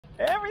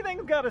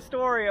Everything's got a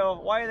story of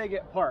why they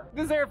get parked.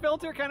 This air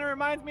filter kind of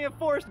reminds me of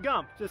Forrest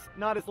Gump, just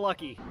not as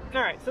lucky.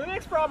 All right, so the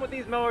next problem with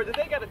these mowers is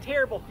they got a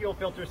terrible fuel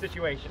filter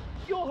situation.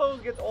 Fuel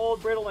hose gets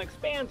old, brittle, and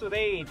expands with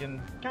age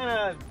and kind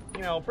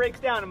of, breaks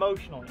down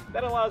emotionally.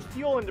 That allows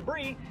fuel and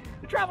debris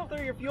to travel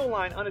through your fuel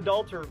line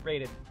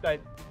unadulterated.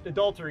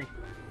 Easy.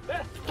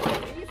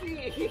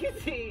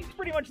 It's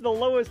pretty much the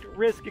lowest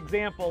risk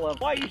example of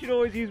why you should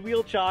always use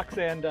wheel chocks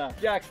and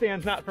jack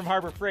stands not from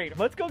Harbor Freight.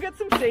 Let's go get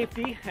some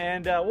safety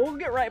and we'll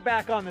get right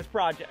back on this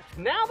project.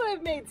 Now that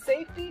I've made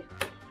safety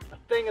a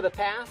thing of the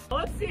past,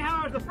 let's see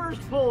how the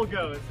first pull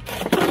goes.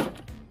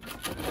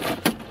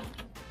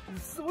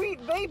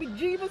 Sweet baby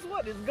Jeebus,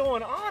 what is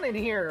going on in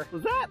here?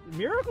 Was that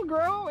Miracle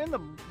Grow in the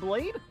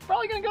blade?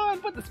 Probably gonna go ahead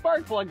and put the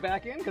spark plug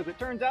back in because it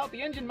turns out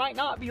the engine might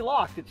not be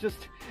locked. It's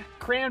just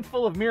crammed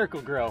full of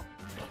Miracle Grow.